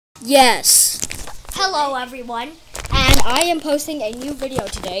Yes. Hello everyone, and I am posting a new video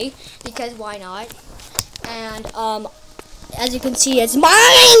today because why not? And as you can see, it's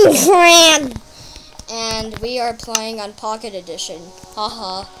MindCrap, and we are playing on Pocket Edition.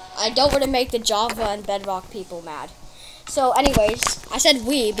 Haha. I don't want to make the Java and Bedrock people mad. So, anyways, I said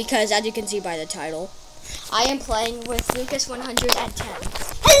we because as you can see by the title, I am playing with Lucas110.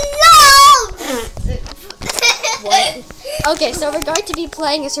 Hello! What? Okay, so we're going to be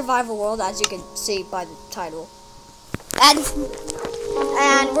playing a survival world, as you can see by the title. And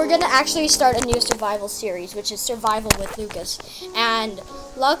we're going to actually start a new survival series, which is Survival with Lucas. And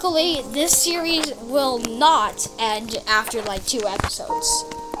luckily, this series will not end after like 2 episodes.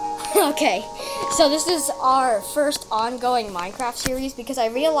 Okay, so this is our first ongoing Minecraft series because I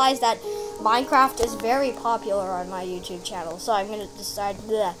realized that Minecraft is very popular on my YouTube channel. So I'm going to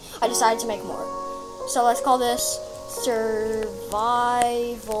I decided to make more. So let's call this Survival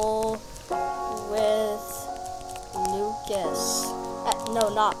with Lucas. No,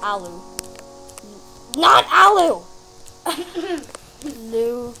 not Alu. Not Alu!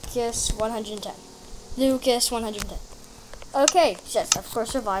 Lucas110. Lucas110. Okay, yes, of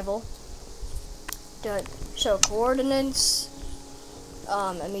course, survival. Good. Show coordinates.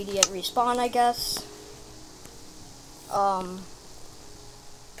 Immediate respawn, I guess. I'm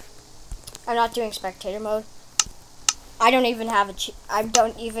not doing spectator mode. I don't even have I'm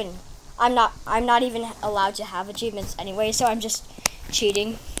not even allowed to have achievements anyway, so I'm just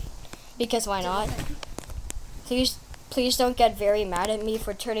cheating. Because why not? Please don't get very mad at me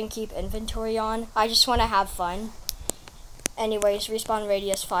for turning keep inventory on. I just want to have fun. Anyways, respawn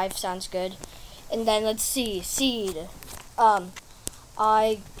radius 5 sounds good. And then let's see, seed.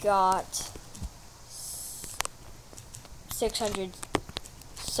 I got 600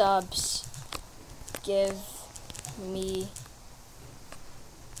 subs. Give me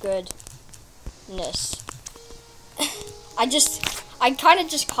goodness. I kind of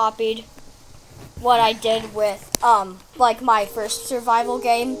just copied what I did with like my first survival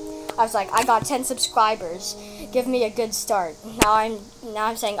game. I was like, I got 10 subscribers. Give me a good start. Now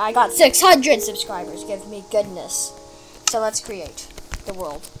I'm saying I got 600 subscribers. Give me goodness. So let's create the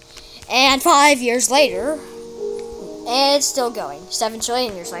world. And 5 years later, it's still going. 7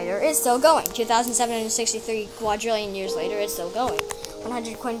 trillion years later, it's still going. 2,763 quadrillion years later, it's still going.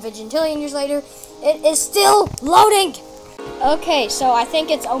 100 quintillion years later, it is still loading. Okay, so I think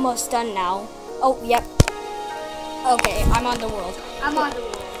it's almost done now. Oh, yep. Okay, I'm on the world. I'm on the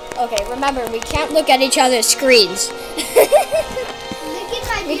world. Okay, remember, we can't look at each other's screens. Look at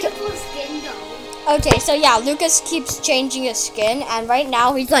my beautiful skin, though. Okay, so yeah, Lucas keeps changing his skin, and right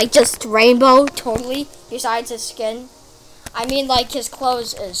now he's like just rainbow, totally, besides his skin. I mean, like, his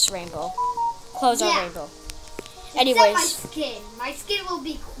clothes is rainbow. Clothes are rainbow. Anyways. Except my skin will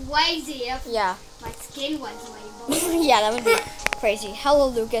be crazy if my skin was rainbow. Yeah, that would be crazy. Hello,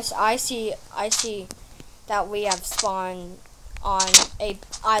 Lucas. I see that we have spawned on a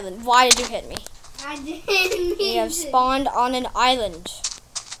island. Why did you hit me? I didn't mean We have to. spawned on an island.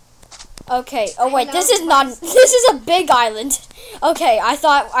 Okay. Oh wait, this is not. This is a big island. Okay, I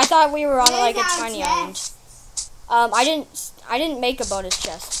thought we were on like a tiny island. I didn't make a bonus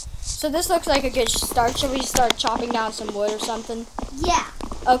chest. So this looks like a good start. Should we start chopping down some wood or something? Yeah.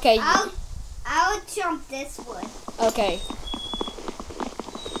 Okay. I'll chop this wood. Okay.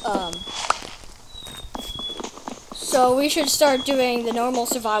 So we should start doing the normal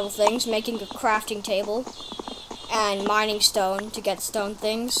survival things, making a crafting table, and mining stone to get stone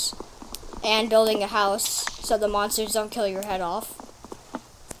things, and building a house so the monsters don't kill your head off.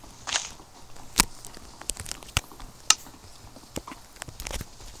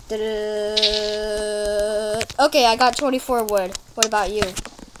 Okay, I got 24 wood. What about you?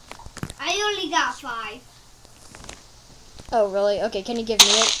 I only got 5. Oh, really? Okay, can you give me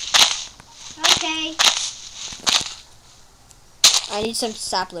it? Okay. I need some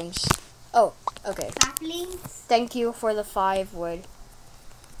saplings. Oh, okay. Saplings? Thank you for the 5 wood.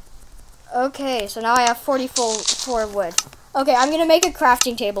 Okay, so now I have 44 wood. Okay, I'm gonna make a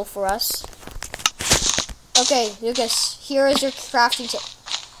crafting table for us. Okay, Lucas, here is your crafting table.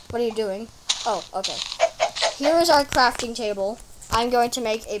 What are you doing? Oh, okay. Here is our crafting table. I'm going to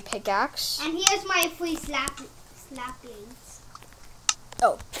make a pickaxe. And here's my free saplings.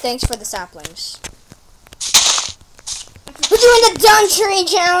 Oh, thanks for the saplings. We're doing the dumb tree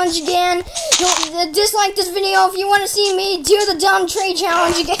challenge again. Dislike this video if you want to see me do the dumb tree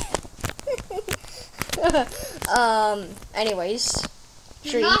challenge again. Anyways.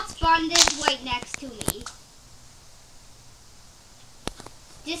 Do not spawn this right next to me.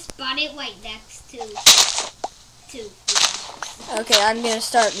 Just spawn it right next to Okay, I'm gonna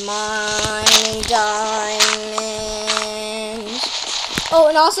start mining diamonds. Oh,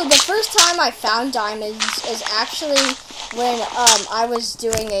 and also the first time I found diamonds is actually when I was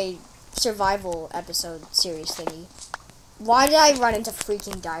doing a survival episode series thingy. Why did I run into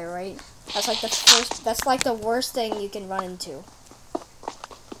freaking diorite? That's like that's like the worst thing you can run into.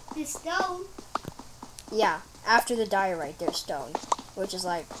 The stone? Yeah, after the diorite there's stone, which is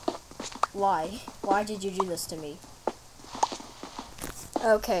like, why? Why did you do this to me?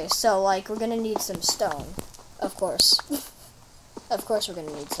 Okay, so like we're gonna need some stone, of course. Of course we're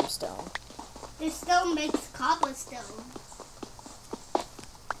gonna need some stone. The stone makes cobblestone.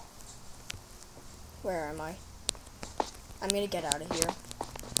 Where am I? I'm gonna get out of here.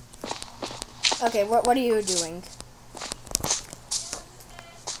 Okay, what are you doing?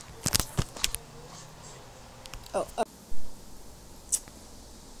 Oh.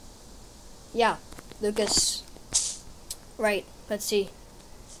 Yeah, Lucas. Right, let's see.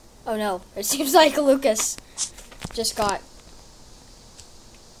 Oh no, it seems like Lucas just got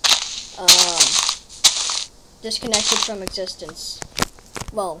disconnected from existence.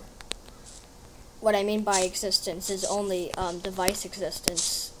 Well, what I mean by existence is only device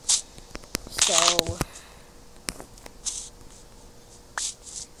existence. So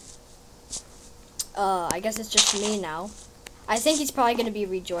I guess it's just me now. I think he's probably gonna be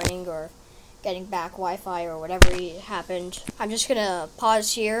rejoining or getting back Wi-Fi or whatever happened. I'm just gonna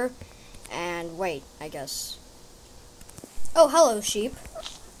pause here and wait, I guess. Oh, hello, sheep.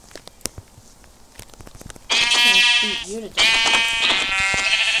 I'm gonna beat you to death.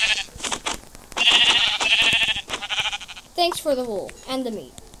 Thanks for the wool and the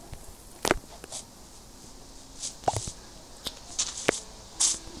meat.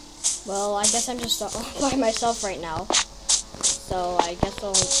 Well, I guess I'm just by myself right now. So I guess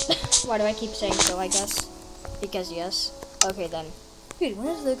I'll... Why do I keep saying so, I guess? Because yes. Okay then. Dude, when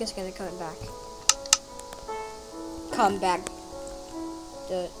is Lucas gonna come back? Come back.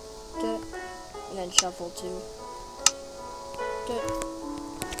 Do it. And then shuffle too.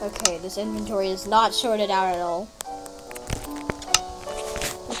 Okay, this inventory is not sorted out at all.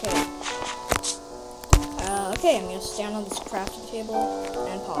 Okay. Okay, I'm gonna stand on this crafting table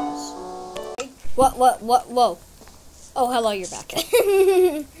and pause. Whoa. Oh, hello, you're back. Do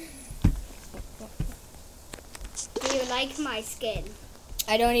you like my skin?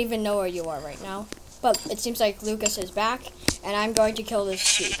 I don't even know where you are right now. But it seems like Lucas is back, and I'm going to kill this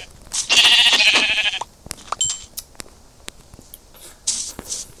sheep.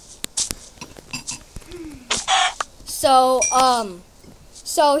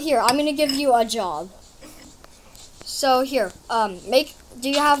 So here, I'm gonna give you a job. So here, do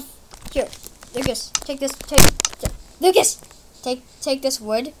you have, here, Lucas, take this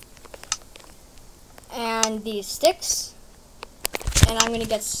wood and these sticks, and I'm gonna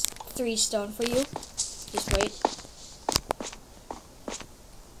get 3 stone for you. Just wait.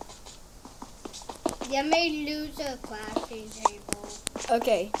 You may lose a crafting table.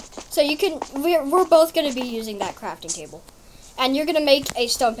 Okay, so you can, we're both gonna be using that crafting table. And you're gonna make a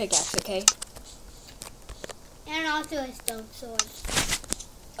stone pickaxe, okay? And also a stone sword.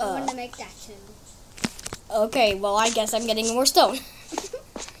 I want to make that too. Okay, well I guess I'm getting more stone.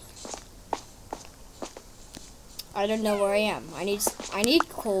 I don't know where I am. I need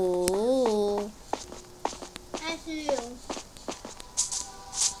coal. That's you.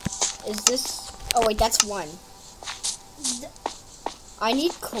 Is this? Oh wait, that's 1. I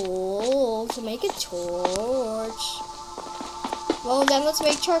need coal to make a torch. Well then, let's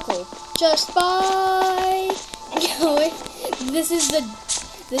make charcoal. Just by. This is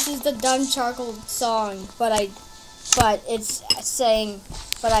the dumb charcoal song, but I sang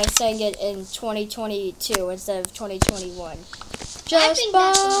it in 2022 instead of 2021. Just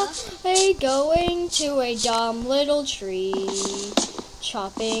by going to a dumb little tree,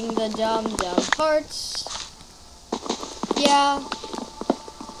 chopping the dumb parts. Yeah.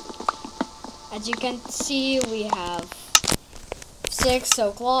 As you can see, we have 6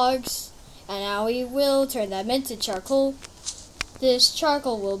 oak logs, and now we will turn them into charcoal. This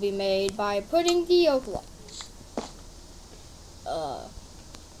charcoal will be made by putting the oak log.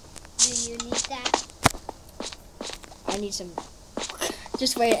 Do you need that? I need some.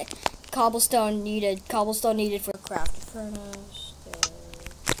 Just wait. Cobblestone needed. Cobblestone needed for craft furnace.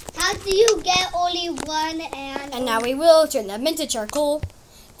 How do you get only 1 and? And now we will turn them into charcoal.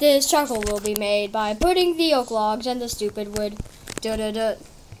 This charcoal will be made by putting the oak logs and the stupid wood.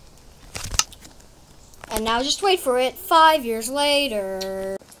 And now just wait for it. 5 years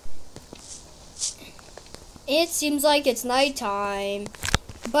later. It seems like it's nighttime,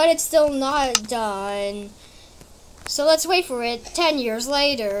 but it's still not done. So let's wait for it. 10 years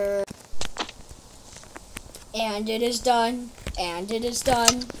later. And it is done. And it is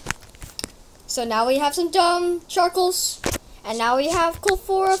done. So now we have some dumb charcoals. And now we have coal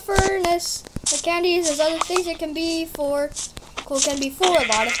for a furnace. The candies, there's other things it can be for. Coal can be for a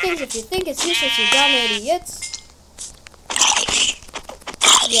lot of things. If you think it's useless, you dumb idiots.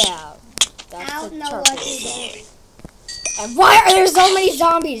 Yeah. That's I don't the know charcoal. what to do. And why are there so many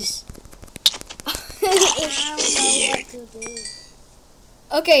zombies? I don't know what to do.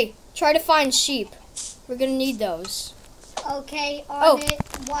 Okay, try to find sheep. We're gonna need those. Okay, on it.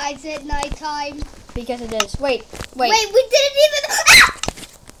 Why is it nighttime? Because it is. Wait. Wait, we didn't even. Ah!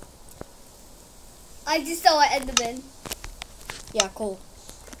 I just saw an Enderman. Yeah, cool.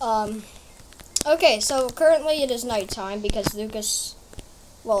 Okay, so currently it is nighttime because Lucas.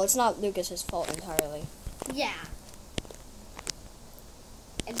 Well, it's not Lucas's fault entirely. Yeah.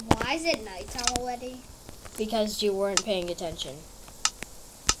 And why is it nighttime already? Because you weren't paying attention.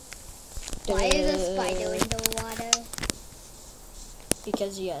 Why is a spider in the water?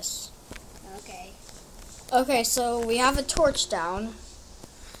 Because yes. Okay. Okay, so we have a torch down.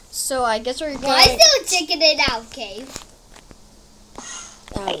 So I guess we're going. Why is there a chicken in our cave?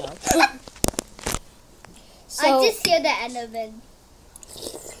 I don't know. So, I just hear the Enderman.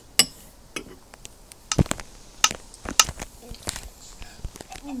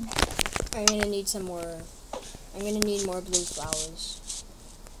 I'm gonna need some more. I'm gonna need more blue flowers.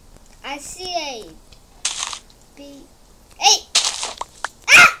 I see a bee. Hey!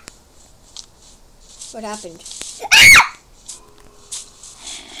 Ah! What happened? Ah!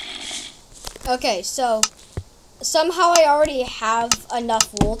 Okay, so somehow I already have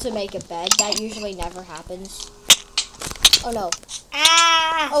enough wool to make a bed. That usually never happens. Oh no.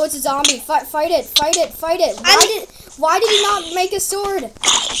 Ah! Oh, it's a zombie. Fight it. Fight it. Fight it. Why did he not make a sword?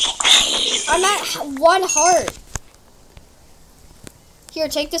 I'm at 1 heart. Here,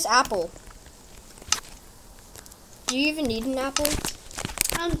 take this apple. Do you even need an apple?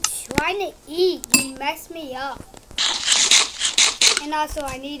 I'm trying to eat. You messed me up. And also,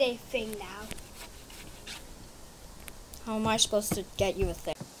 I need a thing now. How am I supposed to get you a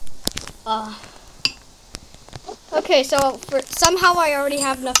thing? Okay, so somehow I already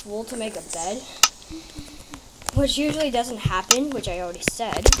have enough wool to make a bed. Which usually doesn't happen, which I already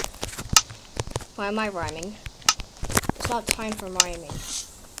said. Why am I rhyming? It's not time for rhyming.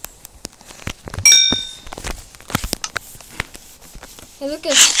 Hey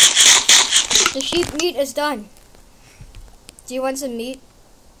Lucas, the sheep meat is done. Do you want some meat?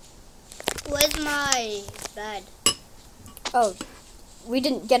 Where's my bed? Oh, we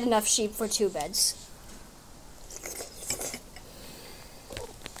didn't get enough sheep for 2 beds.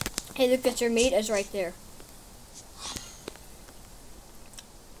 Hey Lucas, your meat is right there.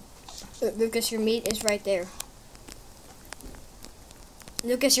 Lucas, your meat is right there.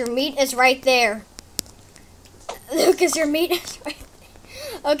 Lucas, your meat is right there. Lucas, your meat is right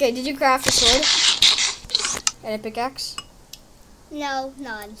there. Okay, did you craft a sword? And a pickaxe? No,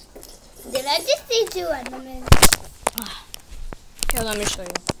 none. Did I just see 2 Endermen? Here, let me show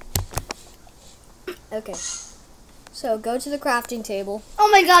you. Okay. So, go to the crafting table. Oh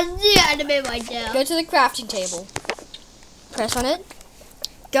my god, the Enderman right there. Go to the crafting table. Press on it.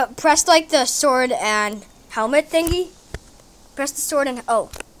 Go, press like the sword and helmet thingy. Press the sword and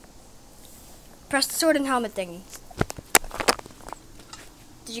press the sword and helmet thingy.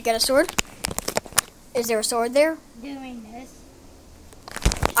 Did you get a sword? Is there a sword there? Doing this.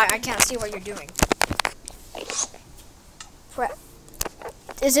 I can't see what you're doing.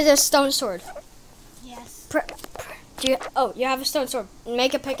 Is it a stone sword? Yes. You have a stone sword.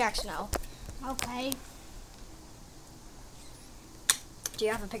 Make a pickaxe now. Okay. Do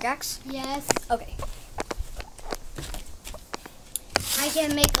you have a pickaxe? Yes. Okay. I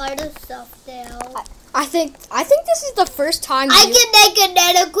can make other stuff there. I think this is the first time. I can make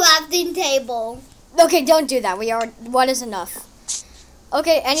another crafting table. Okay, don't do that. One is enough.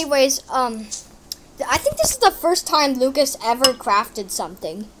 Okay. Anyways, I think this is the first time Lucas ever crafted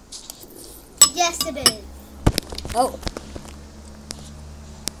something. Yes, it is. Oh.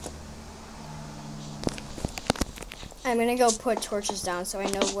 I'm gonna go put torches down so I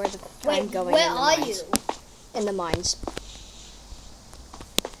know where I'm going. Where are you? In the mines.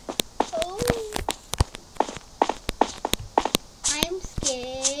 Oh. I'm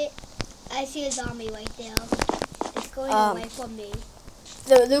scared. I see a zombie right there. It's going away from me.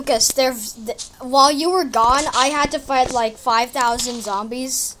 Lucas, while you were gone, I had to fight like 5,000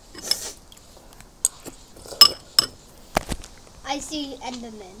 zombies. I see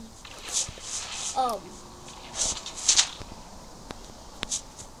Enderman.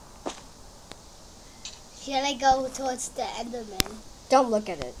 Should I go towards the Enderman? Don't look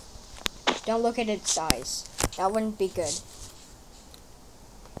at it. Don't look at its eyes. That wouldn't be good.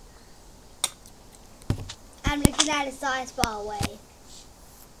 I'm looking at its eyes far away.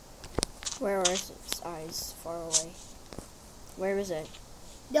 Where are its eyes far away? Where is it?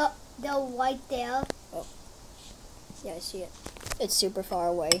 The right there. Yeah, I see it. It's super far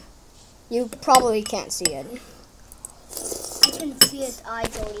away. You probably can't see it. I can see its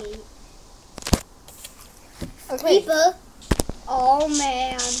eyes only. Okay. Creeper. Oh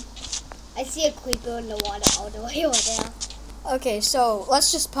man. I see a creeper in the water all the way over there. Okay, so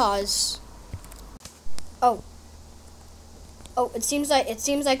let's just pause. Oh, it seems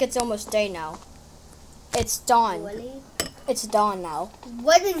like it's almost day now. It's dawn. Really? It's dawn now.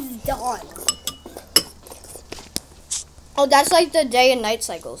 What is dawn? Oh, that's like the day and night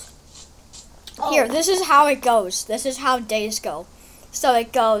cycles. Oh. Here, this is how it goes. This is how days go. So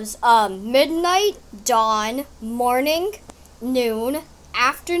it goes midnight, dawn, morning, noon,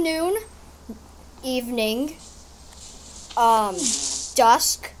 afternoon, evening,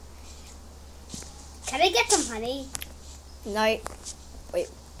 dusk, Can I get some honey? night. Wait,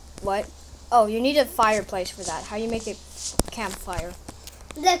 what? Oh, you need a fireplace for that. How do you make a campfire?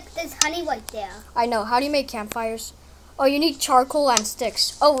 Look, there's honey right there. I know. How do you make campfires? Oh, you need charcoal and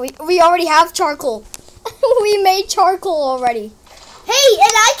sticks. Oh, we already have charcoal. We made charcoal already. Hey,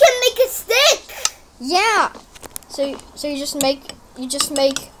 and I can make a stick. Yeah. So you just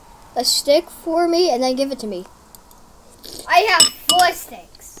make a stick for me and then give it to me. I have 4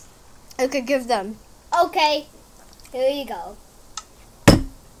 sticks. Okay, give them. Okay, here you go.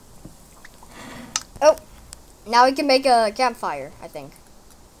 Oh, now we can make a campfire, I think.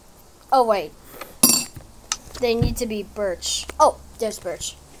 Oh, wait. They need to be birch. Oh, there's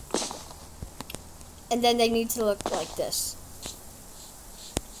birch. And then they need to look like this.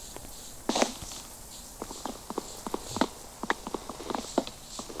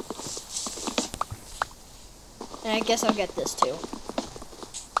 And I guess I'll get this too.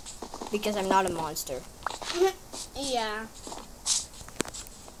 Because I'm not a monster. Yeah.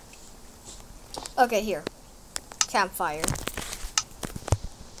 Okay, here. Campfire.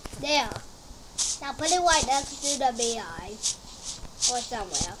 There. Now put it right next to the BI. Or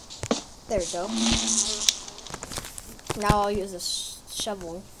somewhere. There we go. Now I'll use this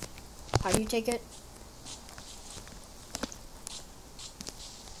shovel. How do you take it?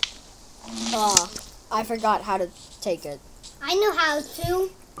 I forgot how to take it. I know how to.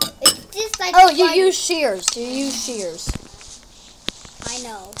 It's just like. Oh, you use shears. You use shears. I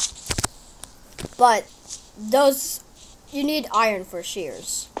know. But those, you need iron for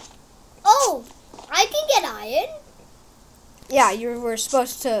shears. Oh, I can get iron. Yeah, you were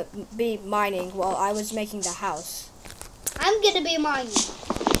supposed to be mining while I was making the house. I'm gonna be mining.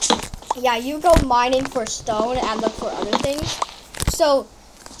 Yeah, you go mining for stone and look for other things. So,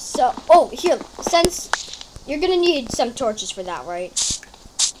 oh, here, since you're gonna need some torches for that, right?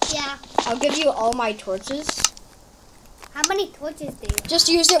 Yeah. I'll give you all my torches. How many torches do you have? Just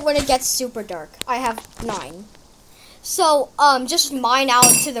use it when it gets super dark. I have 9. So, just mine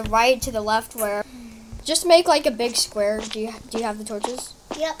out to the right, to the left, where. Just make like a big square. Do you have the torches?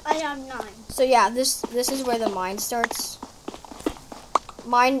 Yep, I have 9. So yeah, this is where the mine starts.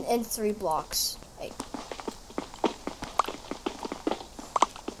 Mine in 3 blocks. Wait.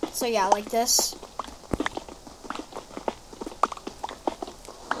 So yeah, like this.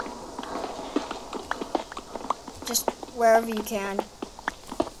 Just wherever you can.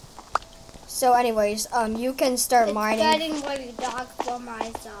 So anyways, you can start mining. It's getting really dark for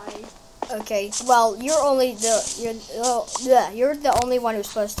my side. Okay. Well, you're the only one who's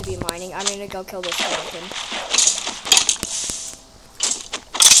supposed to be mining. I'm gonna go kill this skeleton.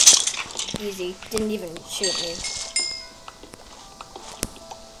 Easy. Didn't even shoot me.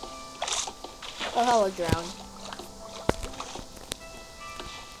 Oh, hello, drown.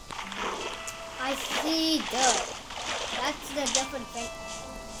 I see dirt. That's the different thing.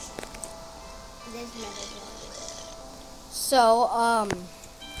 There's another dirt. So,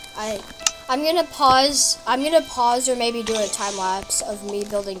 I'm gonna pause or maybe do a time lapse of me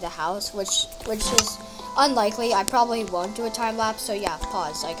building the house, which is unlikely. I probably won't do a time lapse, so yeah,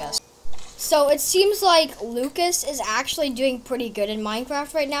 pause, I guess. So it seems like Lucas is actually doing pretty good in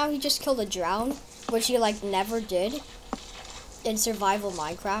Minecraft right now. He just killed a drown, which he like never did in survival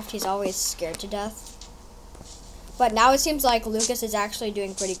Minecraft. He's always scared to death. But now it seems like Lucas is actually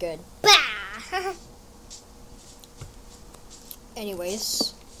doing pretty good. Bah!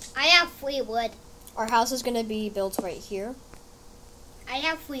 Anyways, I have 3 wood. our house is gonna be built right here. I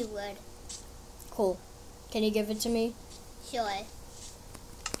have 3 wood. Cool. Can you give it to me? Sure.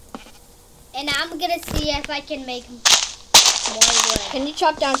 And I'm gonna see if I can make more wood. Can you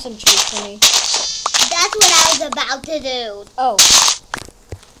chop down some trees for me? That's what I was about to do. Oh.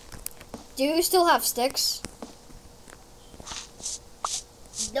 Do you still have sticks?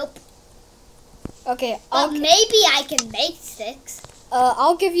 Nope. Okay, But maybe I can make sticks.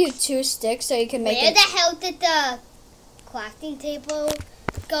 I'll give you 2 sticks so you can make Where the hell did the crafting table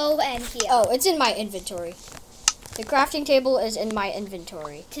go? And here. Oh, it's in my inventory. The crafting table is in my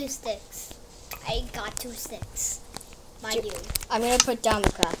inventory. 2 sticks. I got 2 sticks. By you. I'm gonna put down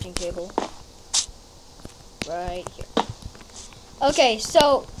the crafting table. Right here. Okay,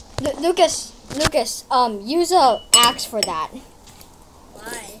 so Lucas, use a axe for that.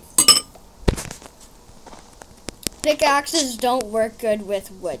 Why? Pickaxes don't work good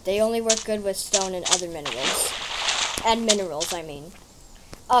with wood. They only work good with stone and other minerals. And minerals, I mean.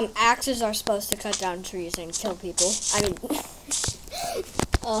 Axes are supposed to cut down trees and kill people. I mean,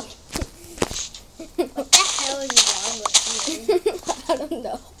 What the hell is wrong with you? I don't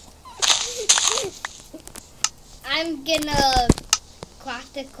know. I'm gonna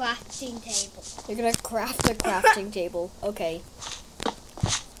craft a crafting table. You're gonna craft a crafting table. Okay.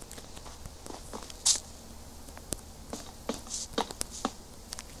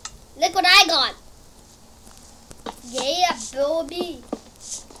 Look what I got. Yeah, baby.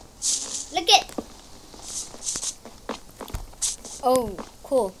 Look it. Oh,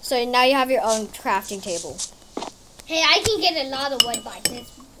 cool. So now you have your own crafting table. Hey, I can get a lot of wood by this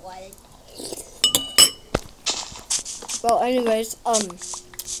wood. Well, anyways, what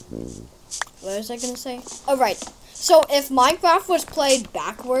was I gonna say? Oh, right. So if Minecraft was played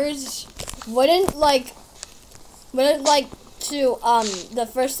backwards, wouldn't the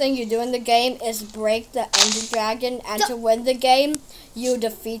first thing you do in the game is break the Ender Dragon, and to win the game, you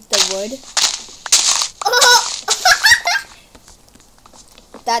defeat the wood?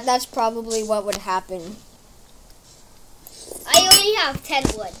 That's probably what would happen. I only have 10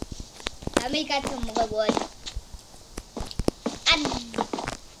 wood. Let me get some more wood.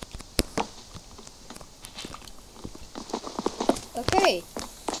 Okay,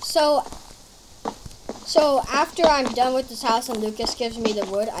 so after I'm done with this house and Lucas gives me the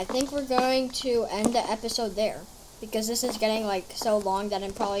wood, I think we're going to end the episode there, because this is getting like so long that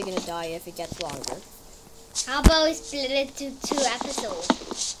I'm probably gonna die if it gets longer. How about we split it to 2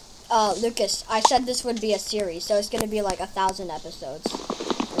 episodes? Lucas, I said this would be a series, so it's gonna be like 1,000 episodes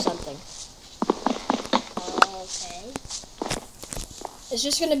or something. Okay. It's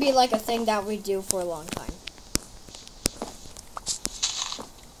just gonna be like a thing that we do for a long time.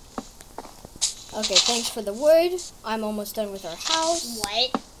 Okay, thanks for the wood. I'm almost done with our house.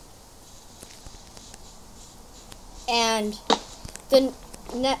 What? And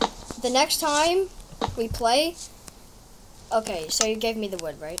the next time we play... Okay, so you gave me the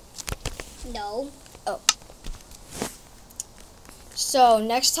wood, right? No. Oh. So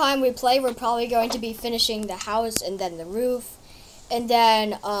next time we play, we're probably going to be finishing the house and then the roof. And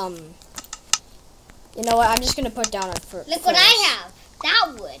then, you know what? I'm just going to put down our first. Look what I have.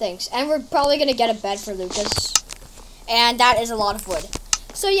 That wood. Thanks. And we're probably going to get a bed for Lucas. And that is a lot of wood.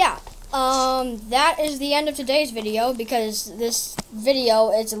 So yeah, that is the end of today's video, because this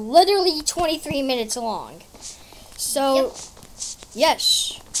video is literally 23 minutes long. So, yep.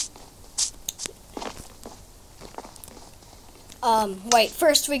 Yes. Wait,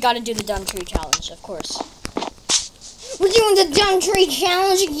 first we gotta do the dumb tree challenge, of course. We're doing the dumb tree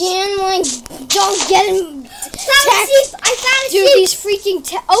challenge again, like, don't get him. Found a sheep! I found a sheep! Dude, these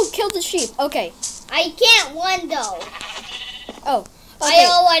freaking oh, killed the sheep. Okay. I can't one though. Oh, okay. I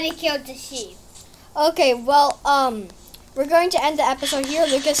already killed the sheep. Okay, well, we're going to end the episode here.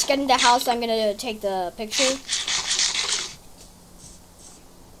 Lucas, get in the house. I'm gonna take the picture.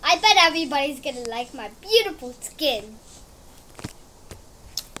 I bet everybody's gonna like my beautiful skin.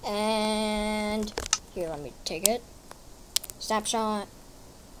 And here, let me take it. Snapshot.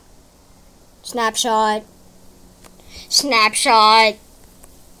 Snapshot. Snapshot.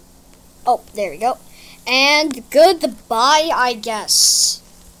 Oh, there we go. And goodbye, I guess.